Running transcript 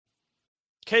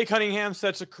Cade Cunningham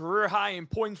sets a career high in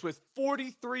points with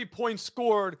 43 points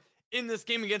scored in this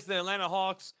game against the Atlanta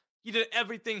Hawks. He did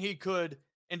everything he could,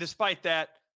 and despite that,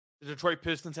 the Detroit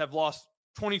Pistons have lost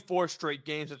 24 straight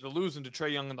games after losing to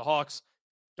Trae Young and the Hawks.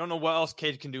 Don't know what else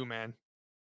Cade can do, man.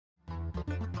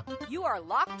 You are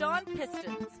Locked On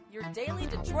Pistons, your daily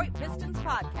Detroit Pistons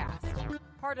podcast.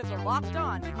 Part of the Locked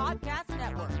On Podcast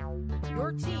Network,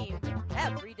 your team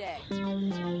every day.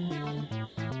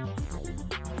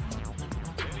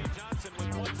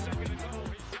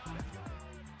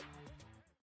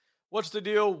 What's the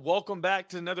deal? Welcome back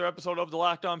to another episode of the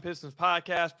Locked On Pistons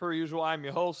podcast. Per usual, I'm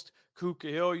your host, Kuka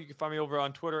Hill. You can find me over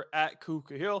on Twitter at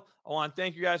Kuka Hill. I want to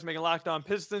thank you guys for making Locked On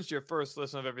Pistons your first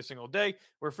listen of every single day.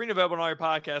 We're free and available on all your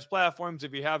podcast platforms.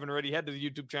 If you haven't already, head to the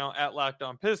YouTube channel at Locked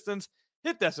On Pistons.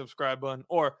 Hit that subscribe button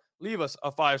or leave us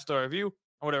a 5-star review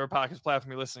on whatever podcast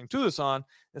platform you're listening to this on.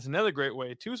 It's another great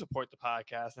way to support the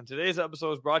podcast. And today's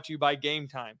episode is brought to you by Game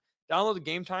Time. Download the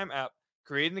Game Time app,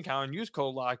 create an account, and use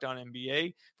code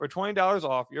LOCKEDONNBA for $20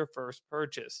 off your first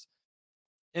purchase.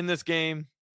 In this game,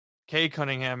 Cade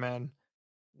Cunningham, man,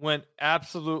 went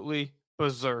absolutely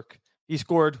berserk. He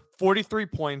scored 43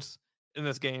 points in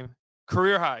this game,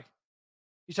 career high.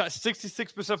 He shot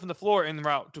 66% from the floor en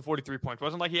route to 43 points. It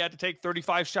wasn't like he had to take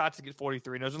 35 shots to get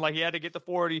 43. It wasn't like he had to get the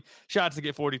 40 shots to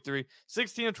get 43.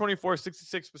 16 of 24,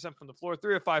 66% from the floor,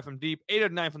 3 of 5 from deep, 8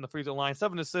 of 9 from the free throw line,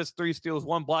 7 assists, 3 steals,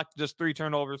 1 block, just 3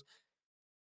 turnovers.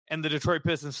 And the Detroit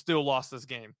Pistons still lost this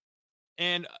game.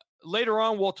 And later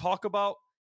on, we'll talk about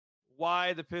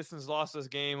why the Pistons lost this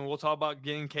game, and we'll talk about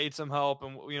getting Cade some help,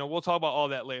 and we'll talk about all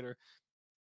that later.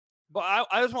 But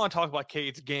I just want to talk about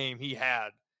Cade's game he had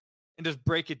and just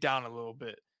break it down a little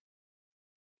bit.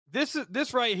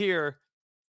 This right here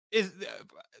is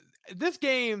this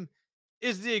game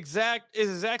is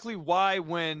exactly why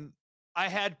when I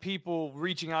had people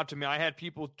reaching out to me, I had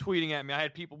people tweeting at me, I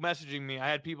had people messaging me, I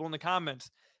had people in the comments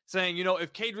saying,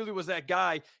 if Cade really was that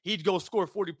guy, he'd go score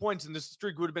 40 points and this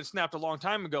streak would have been snapped a long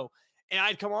time ago. And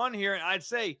I'd come on here and I'd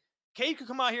say, Cade could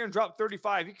come out here and drop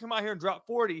 35. He could come out here and drop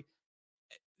 40.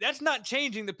 That's not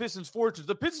changing the Pistons' fortunes.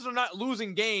 The Pistons are not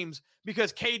losing games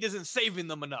because Cade isn't saving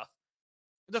them enough.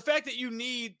 The fact that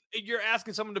you're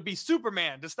asking someone to be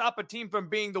Superman to stop a team from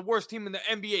being the worst team in the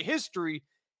NBA history,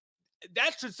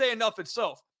 that should say enough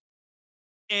itself.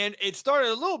 And it started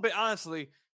a little bit, honestly,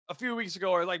 a few weeks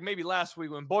ago, or like maybe last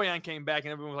week when Bojan came back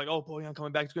and everyone was like, oh, Bojan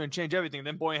coming back is going to change everything. And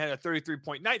then Bojan had a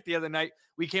 33-point night the other night.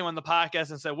 We came on the podcast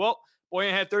and said, well,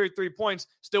 Bojan had 33 points,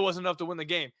 still wasn't enough to win the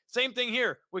game. Same thing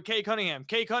here with Cade Cunningham.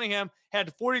 Cade Cunningham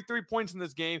had 43 points in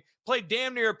this game, played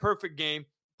damn near a perfect game,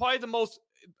 probably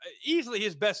easily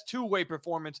his best two-way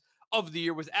performance of the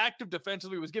year, was active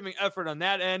defensively, was giving effort on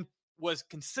that end, was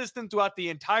consistent throughout the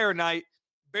entire night,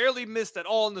 barely missed at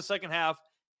all in the second half.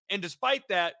 And despite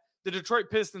that, the Detroit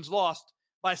Pistons lost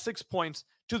by 6 points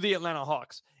to the Atlanta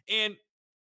Hawks. And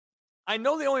I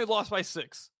know they only lost by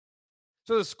 6.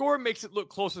 So the score makes it look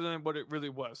closer than what it really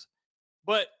was.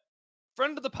 But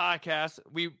friend of the podcast,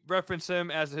 we reference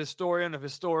him as a historian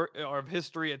of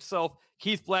history itself,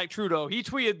 Keith Black Trudeau. He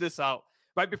tweeted this out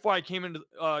right before I came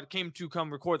to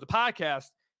come record the podcast.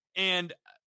 And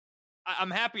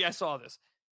I'm happy I saw this.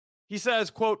 He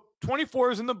says, quote,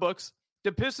 24 is in the books.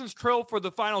 The Pistons trailed for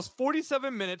the finals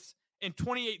 47 minutes and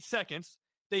 28 seconds.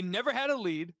 They never had a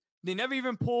lead. They never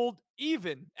even pulled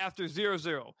even after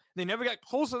 0-0. They never got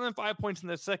closer than 5 points in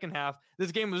the second half.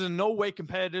 This game was in no way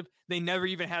competitive. They never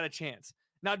even had a chance.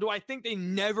 Now, do I think they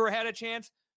never had a chance?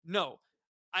 No.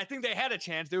 I think they had a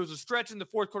chance. There was a stretch in the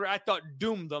fourth quarter I thought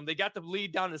doomed them. They got the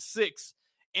lead down to 6.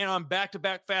 And on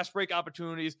back-to-back fast break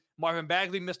opportunities, Marvin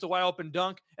Bagley missed a wide-open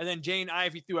dunk, and then Jane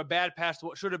Ivey threw a bad pass to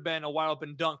what should have been a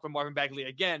wide-open dunk from Marvin Bagley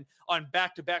again on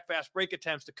back-to-back fast break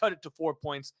attempts to cut it to 4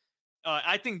 points.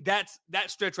 I think that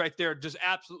stretch right there just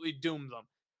absolutely doomed them.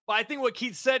 But I think what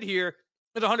Keith said here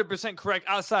is 100% correct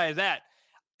outside of that.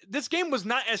 This game was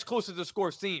not as close as the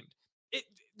score seemed.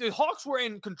 The Hawks were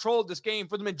in control of this game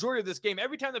for the majority of this game.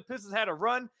 Every time the Pistons had a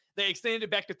run, they extended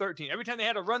it back to 13. Every time they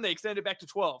had a run, they extended it back to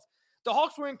 12. The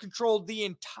Hawks were in control the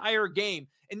entire game,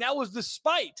 and that was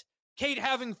despite Cade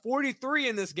having 43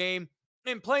 in this game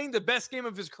and playing the best game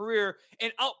of his career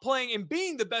and outplaying and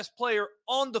being the best player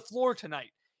on the floor tonight.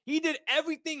 He did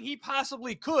everything he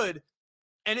possibly could,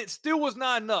 and it still was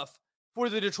not enough for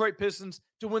the Detroit Pistons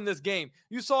to win this game.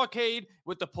 You saw Cade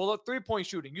with the pull-up three-point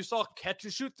shooting. You saw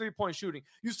catch-and-shoot three-point shooting.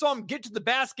 You saw him get to the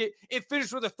basket and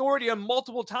finish with authority on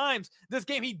multiple times. This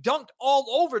game, he dunked all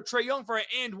over Trae Young for an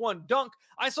and-one dunk.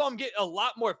 I saw him get a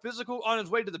lot more physical on his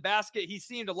way to the basket. He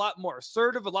seemed a lot more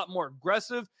assertive, a lot more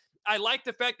aggressive. I like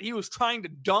the fact that he was trying to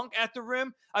dunk at the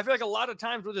rim. I feel like a lot of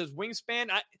times with his wingspan,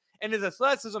 and his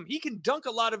athleticism, he can dunk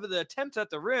a lot of the attempts at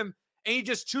the rim, and he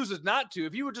just chooses not to.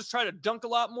 If he would just try to dunk a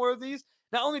lot more of these,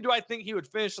 not only do I think he would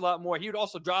finish a lot more, he would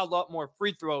also draw a lot more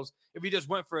free throws if he just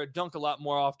went for a dunk a lot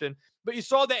more often. But you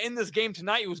saw that in this game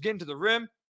tonight, he was getting to the rim.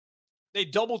 They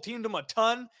double teamed him a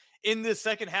ton in this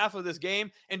second half of this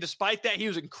game. And despite that, he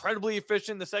was incredibly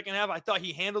efficient in the second half. I thought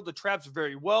he handled the traps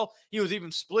very well. He was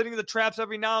even splitting the traps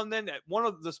every now and then. One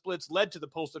of the splits led to the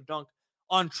post-up dunk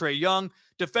on Trae Young.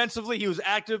 Defensively, he was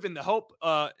active in the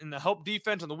help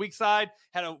defense on the weak side.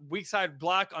 Had a weak side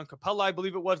block on Capella, I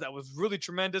believe it was. That was really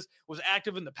tremendous. Was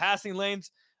active in the passing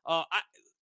lanes. I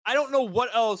don't know what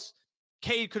else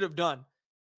Cade could have done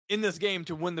in this game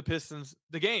to win the Pistons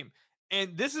the game.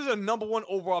 And this is a number one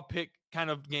overall pick kind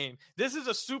of game. This is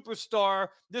a superstar.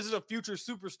 This is a future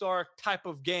superstar type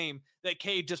of game that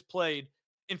Cade just played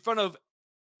in front of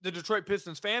the Detroit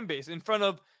Pistons fan base, in front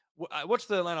of, what's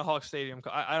the Atlanta Hawks stadium?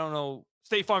 I don't know.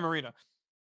 State Farm Arena.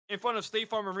 In front of State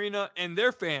Farm Arena and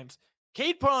their fans.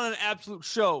 Cade put on an absolute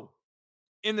show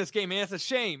in this game, and it's a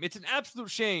shame. It's an absolute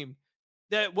shame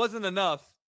that it wasn't enough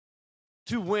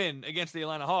to win against the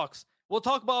Atlanta Hawks. We'll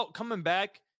talk about coming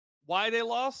back, why they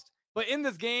lost. But in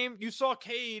this game, you saw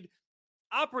Cade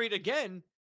operate again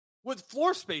with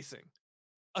floor spacing.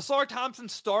 Asar Thompson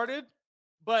started,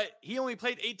 but he only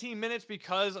played 18 minutes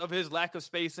because of his lack of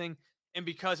spacing and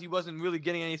because he wasn't really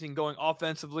getting anything going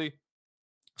offensively.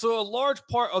 So a large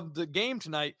part of the game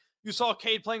tonight, you saw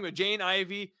Cade playing with Jane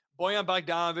Ivey, Bojan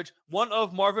Bogdanovic, one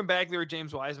of Marvin Bagley or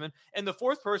James Wiseman, and the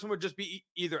fourth person would just be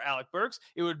either Alec Burks,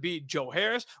 it would be Joe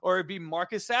Harris, or it'd be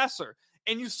Marcus Sasser.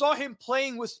 And you saw him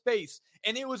playing with space,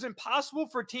 and it was impossible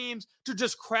for teams to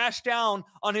just crash down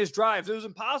on his drives. It was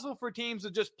impossible for teams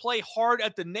to just play hard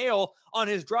at the nail on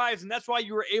his drives, and that's why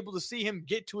you were able to see him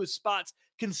get to his spots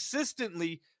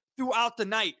consistently throughout the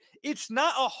night. It's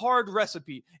not a hard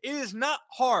recipe. It is not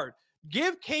hard.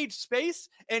 Give Cade space,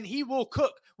 and he will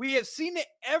cook. We have seen it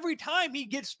every time he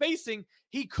gets spacing,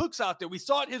 he cooks out there. We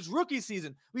saw it his rookie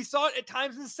season. We saw it at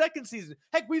times in the second season.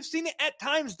 Heck, we've seen it at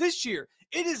times this year.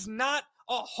 It is not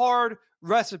a hard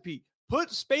recipe.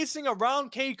 Put spacing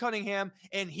around Cade Cunningham,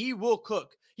 and he will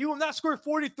cook. He will not score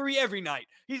 43 every night.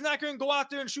 He's not going to go out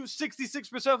there and shoot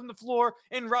 66% from the floor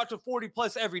and route to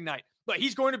 40-plus every night. But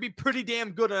he's going to be pretty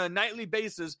damn good on a nightly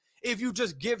basis if you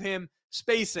just give him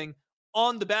spacing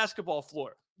on the basketball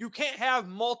floor. You can't have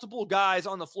multiple guys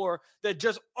on the floor that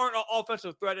just aren't an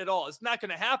offensive threat at all. It's not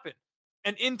going to happen.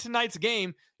 And in tonight's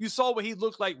game, you saw what he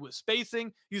looked like with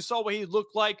spacing. You saw what he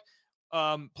looked like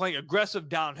playing aggressive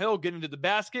downhill, getting to the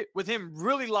basket, with him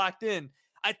really locked in.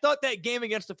 I thought that game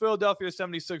against the Philadelphia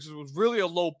 76ers was really a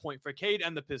low point for Cade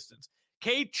and the Pistons.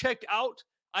 Cade checked out.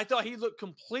 I thought he looked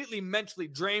completely mentally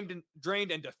drained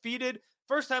and defeated.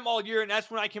 First time all year, and that's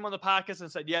when I came on the podcast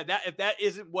and said, yeah, if that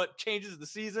isn't what changes the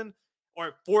season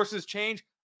or forces change,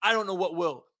 I don't know what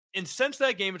will. And since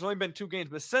that game, it's only been 2 games,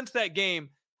 but since that game,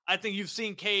 I think you've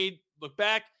seen Cade look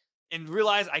back and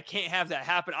realize I can't have that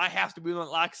happen. I have to be the one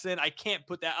that locks in. I can't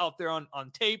put that out there on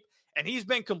tape. And he's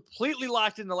been completely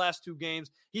locked in the last 2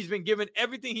 games. He's been given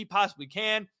everything he possibly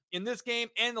can in this game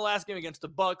and the last game against the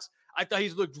Bucks. I thought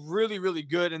he's looked really, really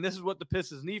good, and this is what the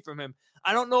Pistons need from him.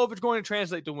 I don't know if it's going to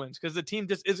translate to wins because the team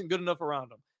just isn't good enough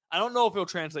around him. I don't know if he'll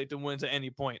translate to wins at any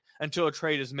point until a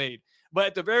trade is made. But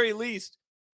at the very least,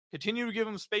 continue to give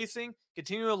him spacing,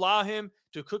 continue to allow him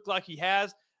to cook like he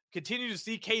has, continue to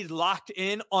see Cade locked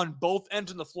in on both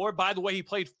ends of the floor. By the way, he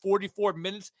played 44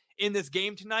 minutes in this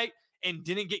game tonight and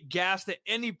didn't get gassed at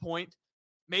any point.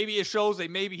 Maybe it shows that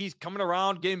maybe he's coming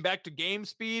around, getting back to game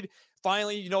speed.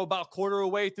 Finally, about a quarter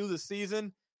away through the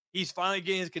season, he's finally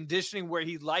getting his conditioning where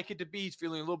he'd like it to be. He's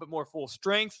feeling a little bit more full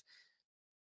strength.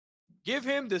 Give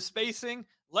him the spacing,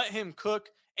 let him cook,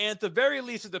 and at the very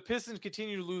least, if the Pistons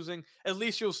continue losing, at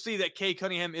least you'll see that Cade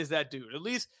Cunningham is that dude. At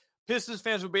least Pistons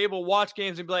fans will be able to watch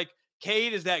games and be like,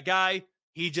 Cade is that guy.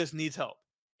 He just needs help.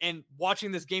 And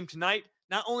watching this game tonight,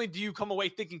 not only do you come away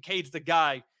thinking Cade's the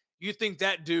guy, you think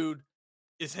that dude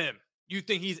is him. You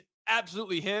think he's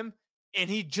absolutely him, and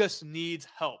he just needs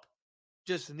help.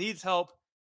 Just needs help.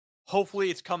 Hopefully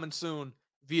it's coming soon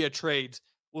via trades.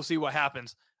 We'll see what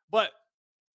happens. But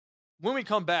when we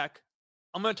come back,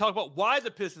 I'm going to talk about why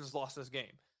the Pistons lost this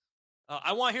game.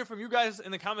 I want to hear from you guys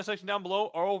in the comment section down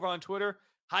below or over on Twitter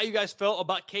how you guys felt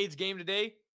about Cade's game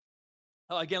today.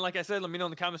 Again, like I said, let me know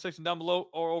in the comment section down below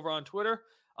or over on Twitter.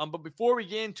 But before we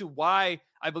get into why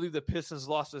I believe the Pistons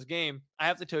lost this game, I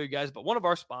have to tell you guys about one of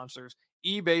our sponsors,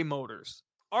 eBay Motors.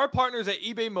 Our partners at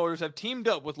eBay Motors have teamed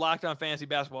up with Locked On Fantasy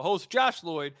Basketball host Josh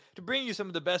Lloyd to bring you some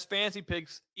of the best fantasy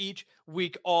picks each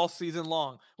week all season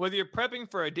long. Whether you're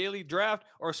prepping for a daily draft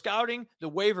or scouting the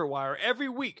waiver wire, every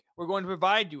week we're going to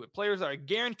provide you with players that are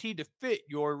guaranteed to fit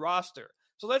your roster.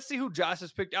 So let's see who Josh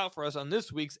has picked out for us on this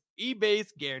week's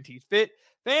eBay's Guaranteed Fit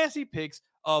Fantasy Picks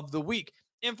of the Week.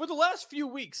 And for the last few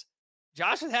weeks,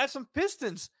 Josh has had some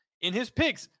Pistons in his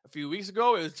picks. A few weeks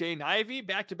ago, it was Jaden Ivey,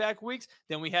 back-to-back weeks.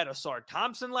 Then we had Asar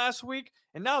Thompson last week.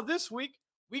 And now this week,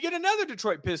 we get another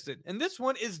Detroit Piston. And this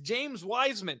one is James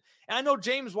Wiseman. And I know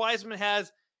James Wiseman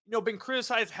has, been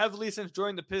criticized heavily since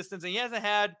joining the Pistons. And he hasn't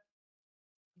had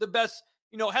the best,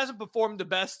 hasn't performed the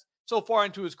best so far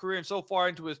into his career and so far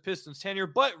into his Pistons tenure.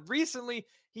 But recently,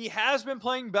 he has been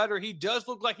playing better. He does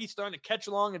look like he's starting to catch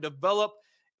along and develop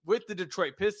with the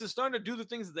Detroit Pistons, starting to do the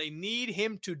things that they need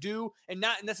him to do and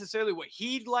not necessarily what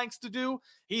he likes to do.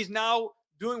 He's now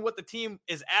doing what the team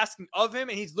is asking of him,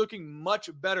 and he's looking much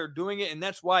better doing it, and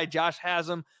that's why Josh has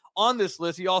him on this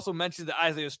list. He also mentioned that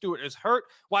Isaiah Stewart is hurt.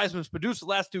 Wiseman's produced the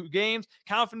last 2 games.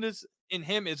 Confidence in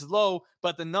him is low,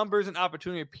 but the numbers and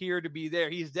opportunity appear to be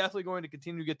there. He's definitely going to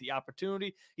continue to get the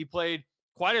opportunity. He played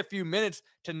quite a few minutes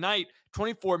tonight,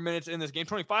 24 minutes in this game,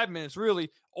 25 minutes really,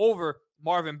 over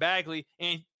Marvin Bagley.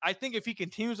 And I think if he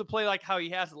continues to play like how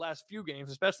he has the last few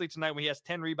games, especially tonight when he has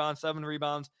 10 rebounds, 7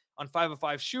 rebounds on 5 of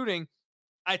 5 shooting,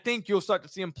 I think you'll start to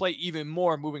see him play even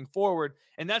more moving forward.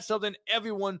 And that's something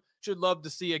everyone should love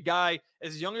to see. A guy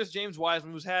as young as James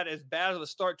Wiseman, who's had as bad of a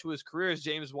start to his career as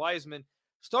James Wiseman,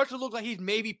 start to look like he's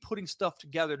maybe putting stuff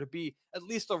together to be at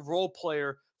least a role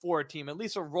player for a team, at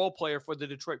least a role player for the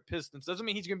Detroit Pistons. Doesn't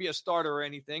mean he's going to be a starter or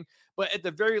anything, but at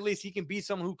the very least, he can be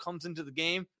someone who comes into the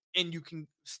game and you can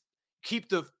keep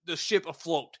the ship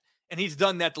afloat. And he's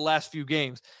done that the last few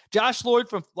games. Josh Lloyd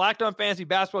from Locked On Fantasy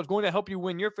Basketball is going to help you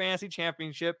win your fantasy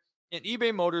championship. And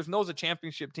eBay Motors knows a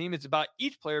championship team. It's about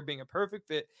each player being a perfect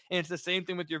fit. And it's the same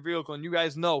thing with your vehicle. And you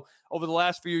guys know, over the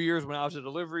last few years when I was a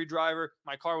delivery driver,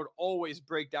 my car would always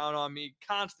break down on me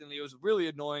constantly. It was really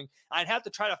annoying. I'd have to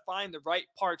try to find the right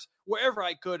parts wherever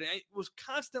I could. And it was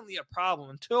constantly a problem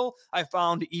until I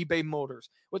found eBay Motors.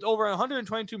 With over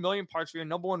 122 million parts for your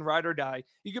number one ride or die,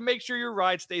 you can make sure your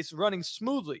ride stays running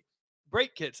smoothly.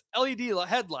 Brake kits, LED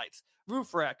headlights,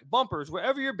 roof rack, bumpers,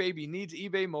 wherever your baby needs,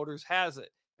 eBay Motors has it.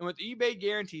 And with eBay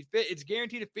Guaranteed Fit, it's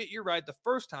guaranteed to fit your ride the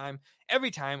first time,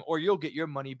 every time, or you'll get your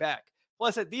money back.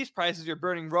 Plus, at these prices, you're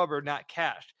burning rubber, not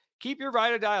cash. Keep your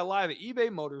ride or die alive at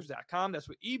ebaymotors.com. That's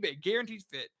with eBay Guaranteed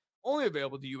Fit. Only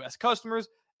available to U.S. customers.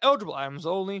 Eligible items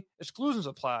only. Exclusions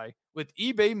apply with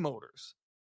eBay Motors.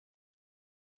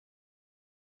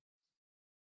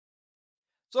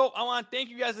 So I want to thank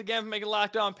you guys again for making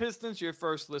Locked On Pistons your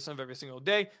first listen of every single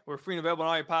day. We're free and available on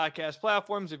all your podcast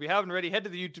platforms. If you haven't already, head to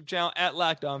the YouTube channel at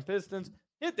Locked On Pistons.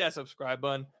 Hit that subscribe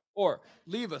button or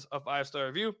leave us a 5-star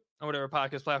review on whatever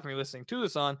podcast platform you're listening to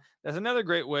this on. That's another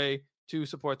great way to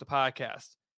support the podcast.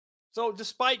 So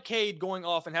despite Cade going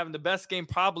off and having the best game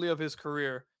probably of his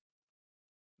career,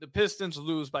 the Pistons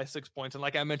lose by 6 points. And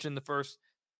like I mentioned in the first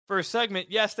segment,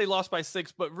 yes, they lost by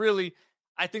 6, but really,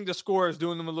 I think the score is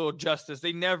doing them a little justice.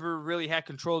 They never really had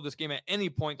control of this game at any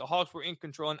point. The Hawks were in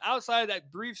control. And outside of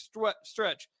that brief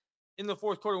stretch in the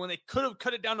fourth quarter when they could have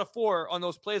cut it down to 4 on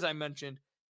those plays I mentioned,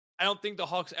 I don't think the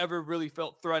Hawks ever really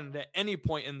felt threatened at any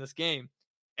point in this game.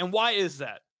 And why is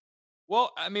that?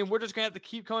 Well, I mean, we're just going to have to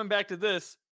keep coming back to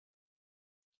this.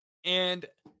 And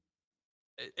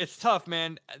it's tough,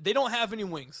 man. They don't have any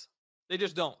wings. They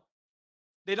just don't.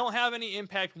 They don't have any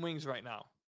impact wings right now.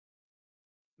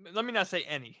 Let me not say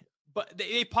any, but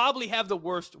they probably have the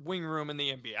worst wing room in the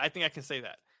NBA. I think I can say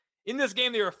that. In this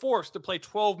game, they were forced to play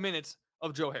 12 minutes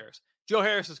of Joe Harris. Joe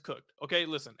Harris is cooked. Okay,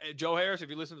 listen. Joe Harris,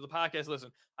 if you listen to the podcast,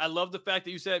 listen. I love the fact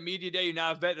that you said at Media Day you're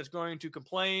not a vet that's going to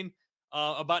complain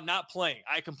about not playing.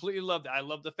 I completely love that. I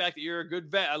love the fact that you're a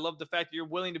good vet. I love the fact that you're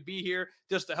willing to be here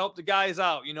just to help the guys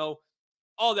out,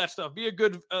 all that stuff. Be a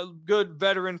good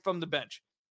veteran from the bench.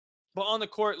 But on the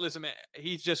court, listen, man,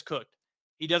 he's just cooked.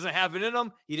 He doesn't have it in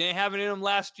him. He didn't have it in him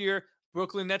last year.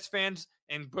 Brooklyn Nets fans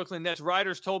and Brooklyn Nets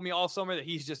writers told me all summer that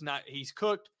he's just not, he's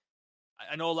cooked.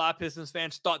 I know a lot of Pistons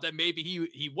fans thought that maybe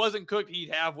he wasn't cooked.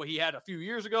 He'd have what he had a few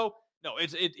years ago. No,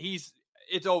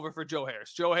 it's over for Joe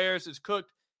Harris. Joe Harris is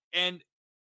cooked. And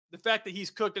the fact that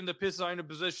he's cooked and the Pistons are in the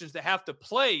positions to have to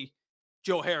play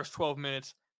Joe Harris 12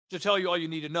 minutes to tell you all you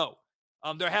need to know.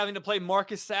 They're having to play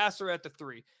Marcus Sasser at the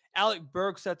 3, Alec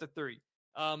Burks at the 3.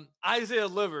 Isaiah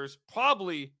Livers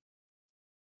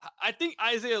I think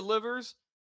Isaiah Livers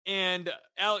and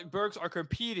Alec Burks are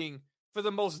competing for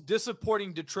the most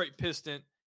disappointing Detroit Piston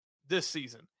this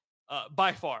season,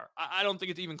 by far. I don't think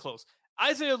it's even close.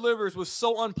 Isaiah Livers was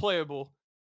so unplayable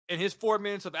in his 4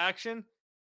 minutes of action,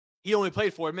 he only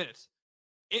played 4 minutes.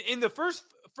 In the first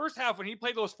half, when he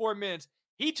played those 4 minutes,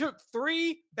 he took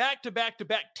 3 back-to-back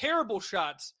terrible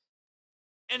shots,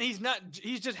 and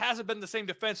he just hasn't been the same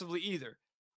defensively either.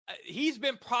 He's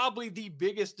been probably the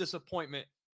biggest disappointment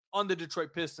on the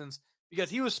Detroit Pistons because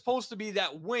he was supposed to be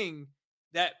that wing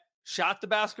that shot the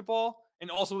basketball and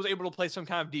also was able to play some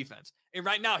kind of defense. And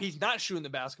right now, he's not shooting the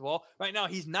basketball. Right now,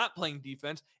 he's not playing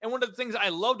defense. And one of the things I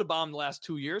loved about him the last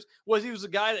 2 years was he was a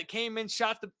guy that came in,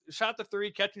 shot the three,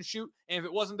 catch and shoot, and if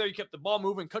it wasn't there, he kept the ball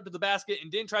moving, cut to the basket,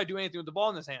 and didn't try to do anything with the ball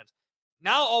in his hands.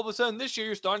 Now, all of a sudden, this year,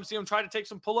 you're starting to see him try to take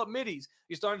some pull-up middies.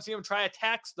 You're starting to see him try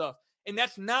attack stuff. And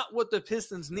that's not what the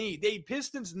Pistons need.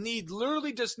 Pistons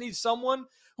literally just need someone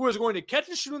who is going to catch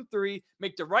and shoot in three,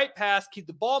 make the right pass, keep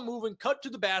the ball moving, cut to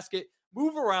the basket,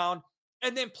 move around,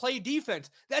 and then play defense.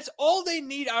 That's all they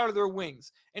need out of their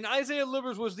wings. And Isaiah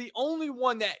Livers was the only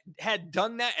one that had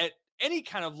done that at any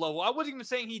kind of level. I wasn't even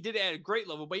saying he did it at a great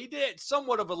level, but he did it at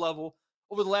somewhat of a level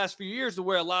over the last few years to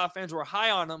where a lot of fans were high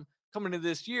on him coming into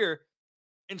this year.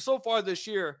 And so far this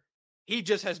year, he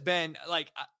just has been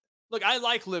like, look, I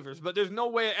like Livers, but there's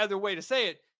no other way to say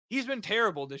it. He's been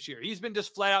terrible this year. He's been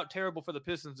just flat out terrible for the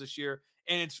Pistons this year,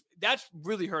 and that's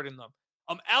really hurting them.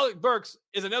 Alec Burks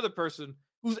is another person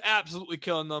who's absolutely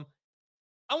killing them.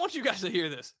 I want you guys to hear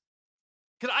this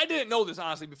because I didn't know this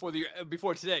honestly before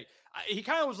today. He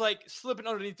kind of was like slipping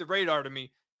underneath the radar to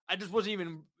me. I just wasn't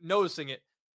even noticing it.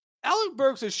 Alec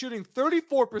Burks is shooting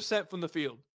 34% from the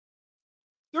field.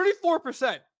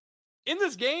 34%. In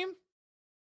this game,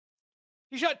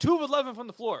 he shot 2 of 11 from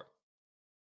the floor.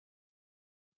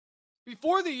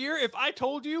 Before the year, if I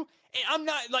told you, and I'm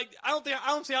not like, I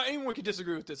don't see how anyone could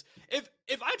disagree with this.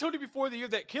 If I told you before the year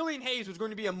that Killian Hayes was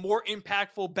going to be a more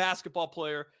impactful basketball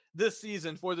player this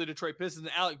season for the Detroit Pistons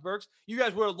than Alec Burks, you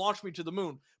guys would have launched me to the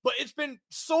moon. But it's been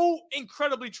so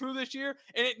incredibly true this year,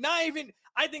 and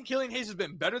I think Killian Hayes has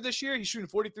been better this year. He's shooting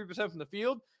 43% from the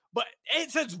field, but it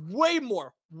says way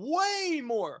more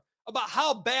about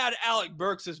how bad Alec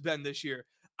Burks has been this year.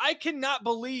 I cannot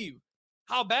believe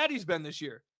how bad he's been this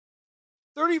year.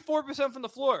 34% from the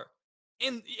floor.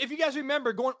 And if you guys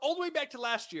remember, going all the way back to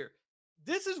last year,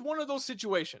 this is one of those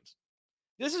situations.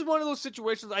 This is one of those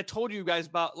situations I told you guys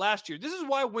about last year. This is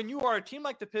why when you are a team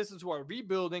like the Pistons who are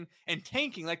rebuilding and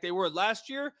tanking like they were last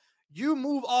year, you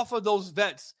move off of those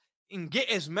vets and get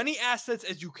as many assets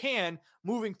as you can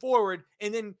moving forward,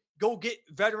 and then go get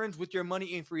veterans with your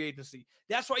money in free agency.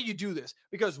 That's why you do this.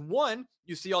 Because one,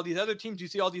 you see all these other teams, you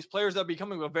see all these players that are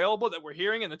becoming available that we're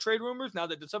hearing in the trade rumors now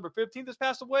that December 15th has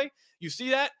passed away. You see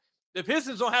that? The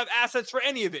Pistons don't have assets for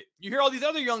any of it. You hear all these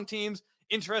other young teams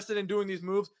interested in doing these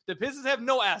moves. The Pistons have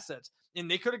no assets. And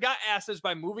they could have got assets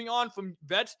by moving on from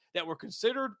vets that were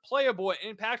considered playable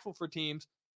and impactful for teams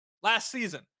last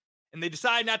season. And they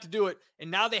decided not to do it. And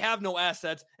now they have no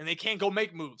assets and they can't go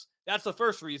make moves. That's the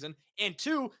first reason. And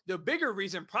two, the bigger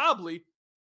reason probably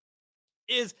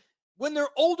is when they're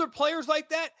older players like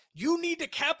that, you need to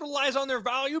capitalize on their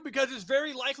value because it's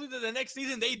very likely that the next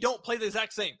season they don't play the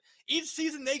exact same. Each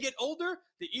season they get older,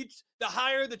 the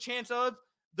higher the chance of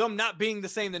them not being the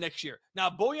same the next year. Now,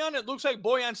 Bojan, it looks like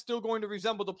Bojan's still going to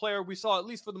resemble the player we saw, at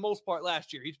least for the most part,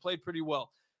 last year. He's played pretty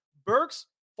well. Burks,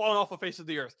 falling off the face of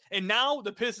the earth. And now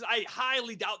the Pistons, I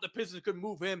highly doubt the Pistons could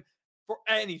move him for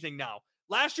anything now.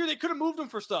 Last year, they could have moved him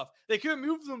for stuff. They could have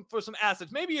moved him for some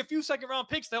assets. Maybe a few second-round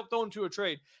picks to help throw into a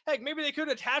trade. Heck, maybe they could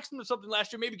have attached him to something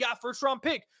last year, maybe got a first-round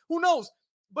pick. Who knows?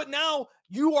 But now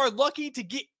you are lucky to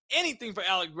get anything for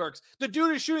Alec Burks. The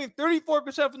dude is shooting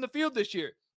 34% from the field this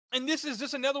year. And this is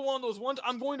just another one of those ones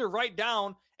I'm going to write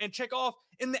down and check off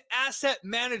in the asset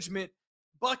management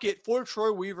bucket for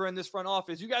Troy Weaver in this front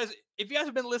office. You guys, if you guys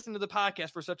have been listening to the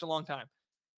podcast for such a long time,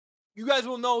 you guys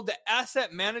will know that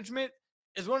asset management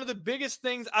is one of the biggest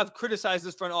things I've criticized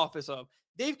this front office of.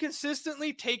 They've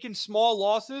consistently taken small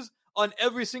losses on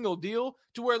every single deal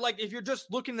to where, like, if you're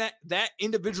just looking at that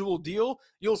individual deal,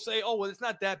 you'll say, oh, well, it's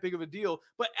not that big of a deal.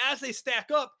 But as they stack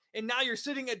up, and now you're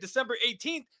sitting at December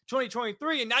 18th,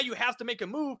 2023, and now you have to make a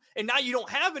move, and now you don't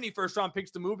have any first-round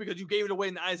picks to move because you gave it away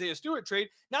in the Isaiah Stewart trade.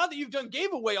 Now that you've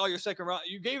gave away all your second round,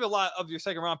 you gave a lot of your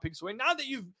second-round picks away. Now that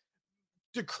you've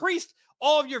decreased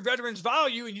all of your veterans'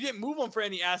 value and you didn't move them for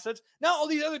any assets, now all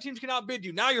these other teams can outbid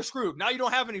you. Now you're screwed. Now you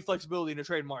don't have any flexibility in the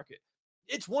trade market.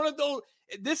 It's one of those.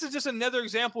 This is just another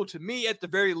example to me, at the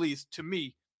very least,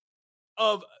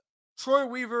 of Troy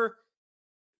Weaver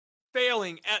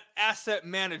failing at asset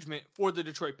management for the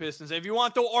Detroit Pistons. If you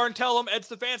want to throw Arntellum, Ed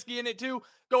Stefanski in it too,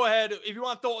 go ahead. If you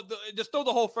want to just throw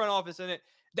the whole front office in it.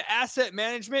 The asset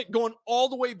management going all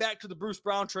the way back to the Bruce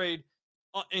Brown trade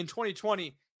in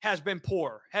 2020 has been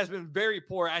very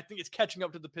poor. I think it's catching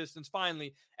up to the Pistons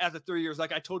finally after 3 years.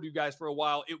 Like I told you guys for a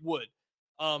while, it would.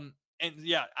 And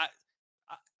yeah,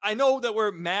 I know that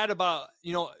we're mad about,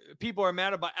 people are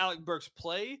mad about Alec Burks'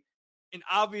 play, and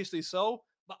obviously so,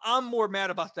 but I'm more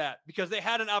mad about that because they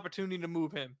had an opportunity to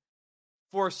move him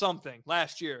for something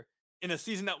last year in a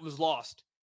season that was lost.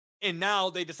 And now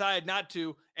they decided not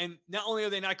to. And not only are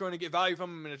they not going to get value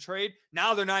from him in a trade,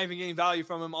 now they're not even getting value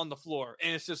from him on the floor.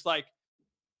 And it's just like,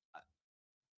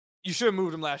 you should have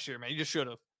moved him last year, man. You just should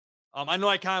have. I know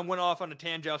I kind of went off on a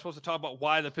tangent. I was supposed to talk about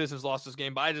why the Pistons lost this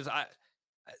game, but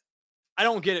I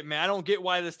don't get it, man. I don't get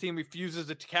why this team refuses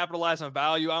to capitalize on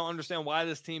value. I don't understand why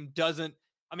this team doesn't.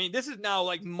 I mean, this is now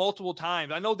like multiple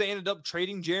times. I know they ended up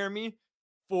trading Jeremy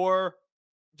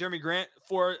Grant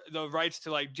for the rights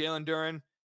to like Jalen Duren,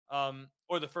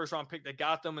 or the first round pick that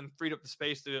got them and freed up the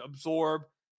space to absorb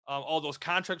all those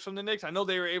contracts from the Knicks. I know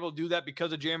they were able to do that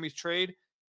because of Jeremy's trade.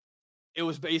 It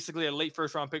was basically a late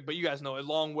first round pick, but you guys know a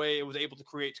long way. It was able to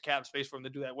create cap space for him to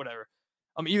do that, whatever.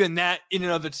 Even that in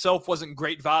and of itself wasn't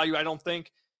great value, I don't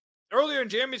think. Earlier in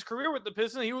Jeremy's career with the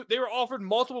Pistons, they were offered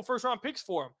multiple first round picks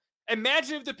for him.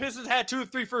 Imagine if the Pistons had 2 or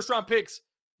 3 first round picks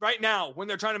right now when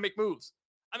they're trying to make moves.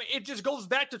 I mean, it just goes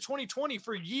back to 2020.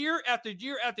 For year after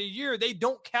year after year, they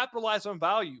don't capitalize on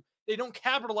value. They don't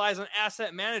capitalize on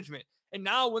asset management. And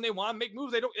now when they want to make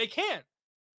moves, they can't.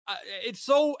 It's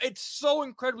so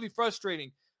incredibly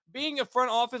frustrating. Being a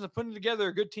front office and putting together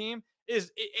a good team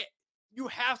you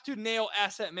have to nail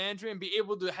asset management and be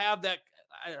able to have that.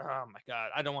 Oh my God,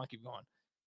 I don't want to keep going.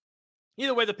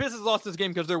 Either way, the Pistons lost this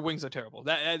game because their wings are terrible.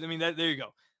 There you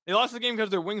go. They lost the game because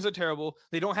their wings are terrible.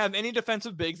 They don't have any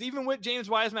defensive bigs. Even with James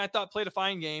Wiseman, I thought played a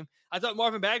fine game. I thought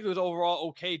Marvin Bagley was overall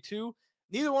okay too.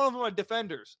 Neither one of them are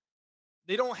defenders.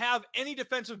 They don't have any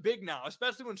defensive big now,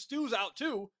 especially when Stu's out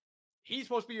too. He's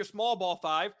supposed to be your small ball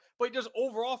 5, but just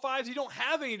overall 5s. You don't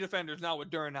have any defenders now with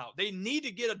Duren out. They need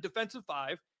to get a defensive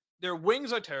 5. Their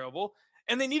wings are terrible,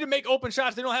 and they need to make open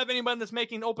shots. They don't have anybody that's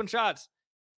making open shots.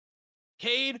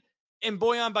 Cade and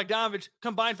Bojan Bogdanovic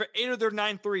combined for 8 of their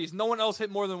 9 threes. No one else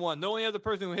hit more than one. The only other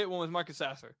person who hit one was Marcus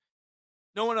Sasser.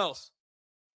 No one else.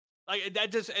 Like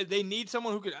that, they need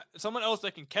someone else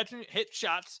that can catch and hit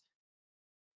shots.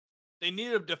 They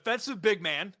need a defensive big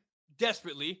man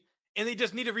desperately, and they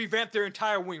just need to revamp their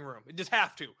entire wing room. They just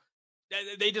have to.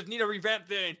 They just need to revamp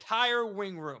their entire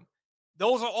wing room.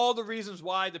 Those are all the reasons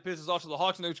why the Pistons lost to the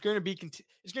Hawks, and it's going to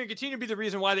continue to be the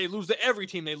reason why they lose to every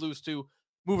team they lose to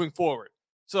moving forward.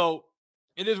 So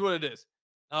it is what it is.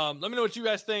 Let me know what you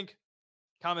guys think.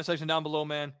 Comment section down below,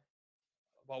 man,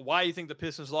 about why you think the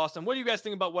Pistons lost, and what do you guys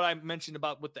think about what I mentioned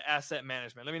about with the asset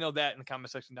management? Let me know that in the comment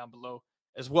section down below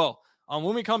as well.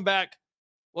 When we come back,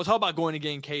 we'll talk about going to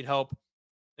getting Cade help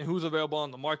and who's available on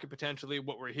the market potentially,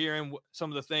 what we're hearing, some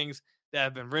of the things that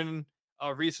have been written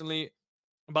recently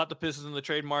about the Pistons in the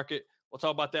trade market. We'll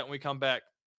talk about that when we come back.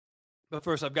 But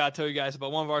first, I've got to tell you guys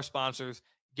about one of our sponsors,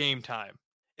 Game Time.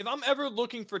 If I'm ever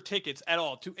looking for tickets at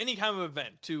all to any kind of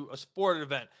event, to a sport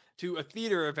event, to a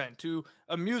theater event, to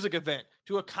a music event,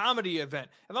 to a comedy event,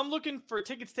 if I'm looking for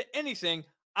tickets to anything,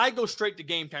 I go straight to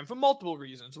Game Time for multiple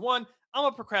reasons. One, I'm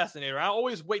a procrastinator. I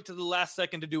always wait to the last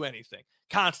second to do anything.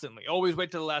 Constantly. Always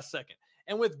wait to the last second.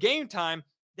 And with Game Time,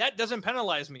 that doesn't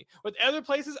penalize me. With other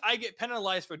places, I get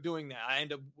penalized for doing that. I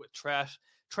end up with trash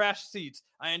seats.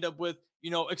 I end up with,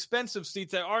 expensive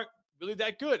seats that aren't really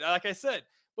that good, like I said.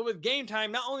 But with Game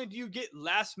Time, not only do you get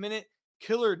last-minute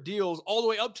killer deals all the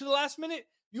way up to the last minute,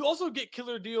 you also get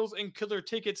killer deals and killer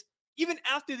tickets even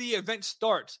after the event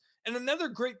starts. And another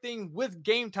great thing with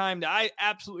Game Time that I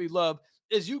absolutely love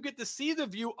is you get to see the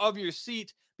view of your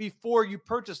seat before you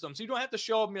purchase them. So you don't have to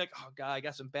show up and be like, oh, God, I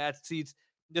got some bad seats.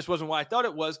 This wasn't what I thought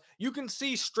it was. You can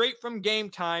see straight from Game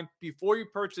Time before you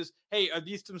purchase, hey, are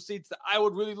these some seats that I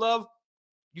would really love?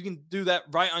 You can do that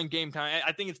right on Game Time.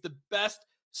 I think it's the best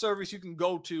service you can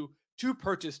go to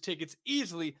purchase tickets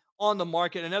easily on the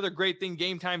market. Another great thing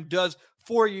Game Time does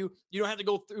for you, you don't have to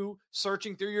go through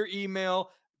searching through your email,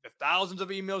 the thousands of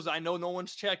emails that I know no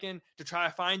one's checking to try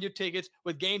to find your tickets.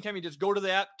 With Game Time, you just go to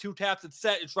the app, 2 taps, it's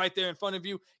set, it's right there in front of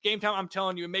you. Game Time, I'm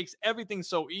telling you, it makes everything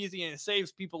so easy, and it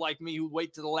saves people like me who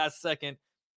wait to the last second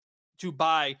to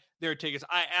buy their tickets.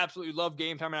 I absolutely love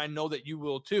Game Time, and I know that you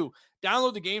will too.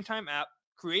 Download the Game Time app,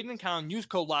 create an account, and use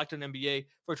code LOCKEDONNBA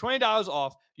for $20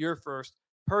 off your first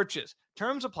purchase.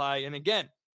 Terms apply, and again,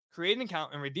 create an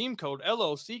account and redeem code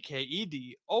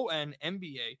LOCKEDONNBA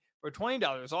for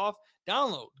 $20 off.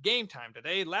 Download Game Time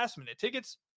today. Last minute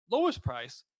tickets, lowest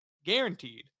price,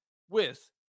 guaranteed with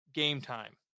Game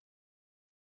Time.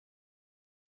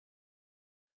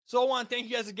 So I want to thank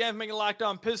you guys again for making Locked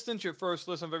On Pistons your first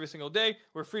listen of every single day.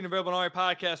 We're free and available on all your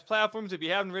podcast platforms. If you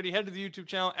haven't already, head to the YouTube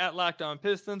channel at Locked On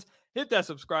Pistons. Hit that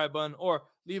subscribe button or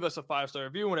leave us a 5-star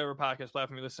review on whatever podcast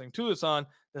platform you're listening to this on.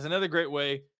 That's another great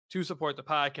way to support the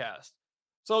podcast.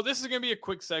 So this is going to be a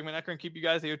quick segment. Not going to keep you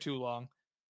guys here too long.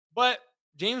 But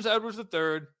James Edwards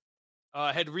III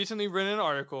had recently written an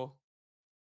article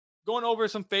going over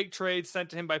some fake trades sent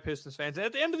to him by Pistons fans. And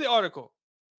at the end of the article,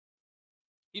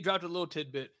 he dropped a little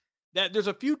tidbit that there's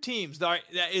a few teams that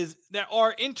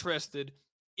are interested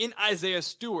in Isaiah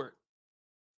Stewart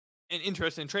and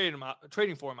interested in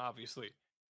trading for him, obviously.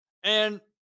 And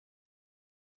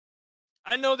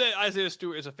I know that Isaiah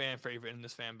Stewart is a fan favorite in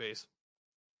this fan base.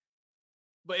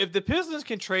 But if the Pistons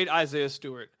can trade Isaiah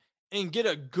Stewart and get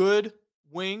a good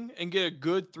wing and get a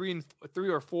good 3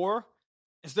 or 4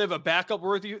 instead of a backup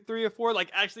worthy 3 or 4,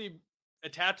 like actually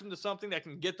attach them to something that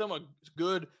can get them a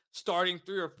good starting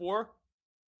 3 or 4,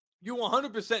 you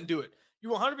 100% do it.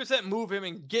 You 100% move him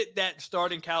and get that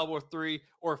starting caliber 3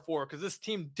 or 4 because this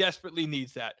team desperately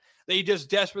needs that. They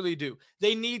just desperately do.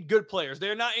 They need good players.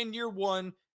 They're not in year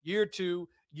 1, year 2,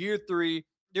 year 3.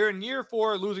 They're in year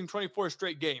 4 losing 24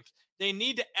 straight games. They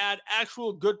need to add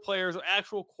actual good players or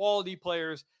actual quality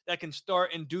players that can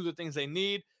start and do the things they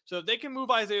need. So if they can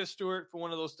move Isaiah Stewart for one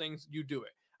of those things, you do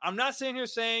it. I'm not sitting here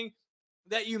saying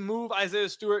that you move Isaiah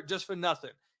Stewart just for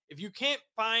nothing. If you can't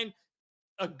find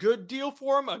a good deal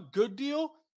for him, a good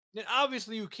deal, then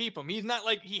obviously you keep him. He's not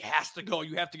like he has to go.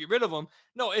 You have to get rid of him.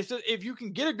 No, it's just if you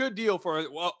can get a good deal for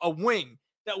a wing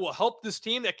that will help this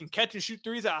team that can catch and shoot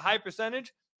threes at a high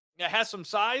percentage, that has some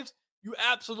size, you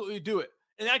absolutely do it.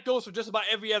 And that goes for just about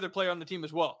every other player on the team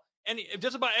as well. And if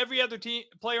just about every other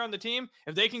player on the team,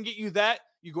 if they can get you that,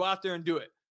 you go out there and do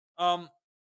it.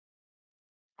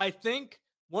 I think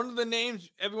one of the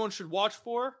names everyone should watch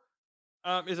for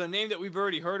is a name that we've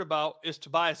already heard about is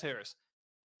Tobias Harris.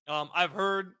 I've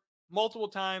heard multiple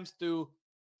times through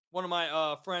one of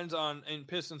my friends in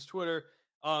Pistons Twitter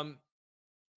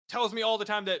tells me all the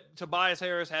time that Tobias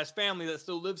Harris has family that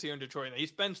still lives here in Detroit. That he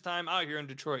spends time out here in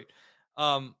Detroit.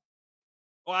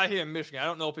 Well, out here in Michigan. I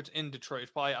don't know if it's in Detroit.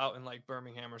 It's probably out in like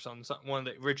Birmingham or something, one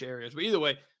of the rich areas. But either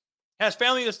way, has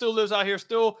family that still lives out here,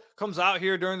 still comes out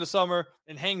here during the summer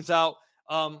and hangs out.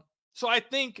 So I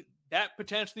think that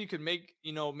potentially could make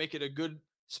it a good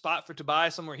spot for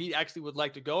Tobias, somewhere he actually would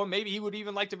like to go. And maybe he would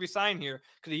even like to resign here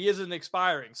because he isn't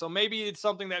expiring. So maybe it's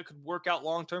something that could work out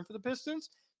long-term for the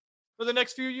Pistons for the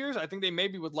next few years. I think they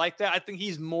maybe would like that. I think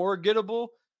he's more gettable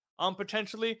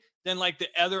potentially than like the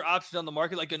other options on the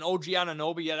market, like an OG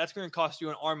Anunoby. Yeah, that's going to cost you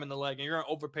an arm and the leg, and you're going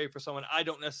to overpay for someone I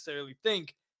don't necessarily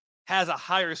think has a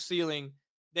higher ceiling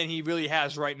than he really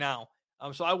has right now.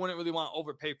 So I wouldn't really want to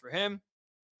overpay for him.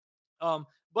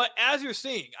 But as you're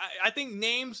seeing, I think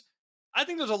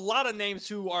there's a lot of names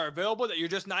who are available that you're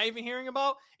just not even hearing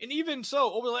about. And even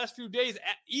so, over the last few days,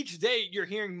 each day you're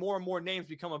hearing more and more names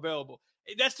become available.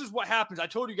 That's just what happens. I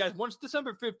told you guys, once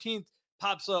December 15th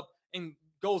pops up and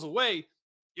goes away,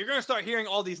 you're going to start hearing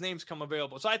all these names come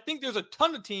available. So I think there's a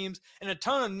ton of teams and a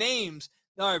ton of names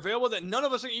that are available that none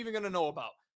of us are even going to know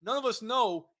about. None of us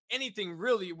know anything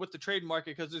really with the trade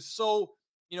market because it's so,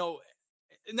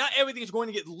 not everything is going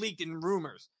to get leaked in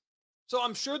rumors. So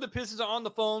I'm sure the Pistons are on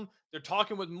the phone. They're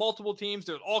talking with multiple teams.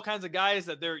 There's all kinds of guys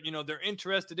that they're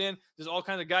interested in. There's all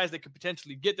kinds of guys that could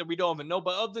potentially get that we don't even know.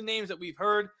 But of the names that we've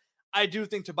heard, I do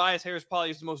think Tobias Harris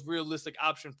probably is the most realistic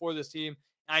option for this team.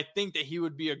 And I think that he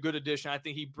would be a good addition. I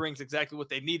think he brings exactly what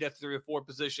they need at the 3 or 4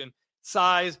 position: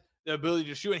 size, the ability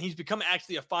to shoot. And he's become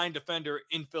actually a fine defender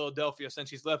in Philadelphia since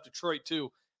he's left Detroit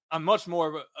too. A much more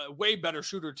of a way better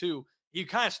shooter too. He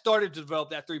kind of started to develop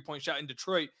that 3-point shot in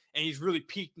Detroit, and he's really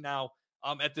peaked now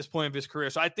at this point of his career.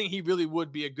 So I think he really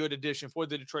would be a good addition for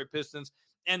the Detroit Pistons,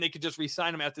 and they could just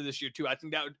re-sign him after this year too. I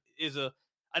think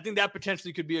that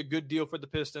potentially could be a good deal for the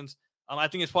Pistons. I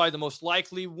think it's probably the most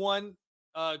likely one,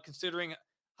 considering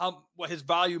what his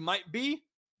value might be.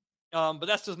 But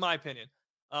that's just my opinion.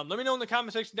 Let me know in the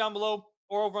comment section down below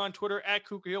or over on Twitter at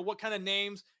Kuka Hill what kind of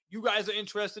names you guys are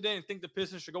interested in and think the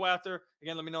Pistons should go after.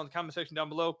 Again, let me know in the comment section down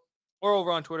below or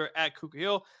over on Twitter at Kuka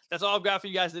Hill. That's all I've got for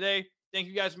you guys today. Thank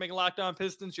you guys for making Locked On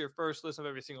Pistons your first listen of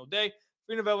every single day.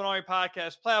 Free and available on all your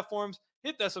podcast platforms.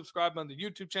 Hit that subscribe button to the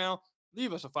YouTube channel.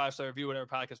 Leave us a 5-star review, whatever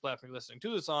podcast platform you're listening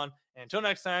to this on. And until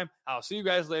next time, I'll see you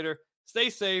guys later. Stay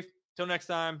safe. Till next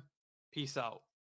time, peace out.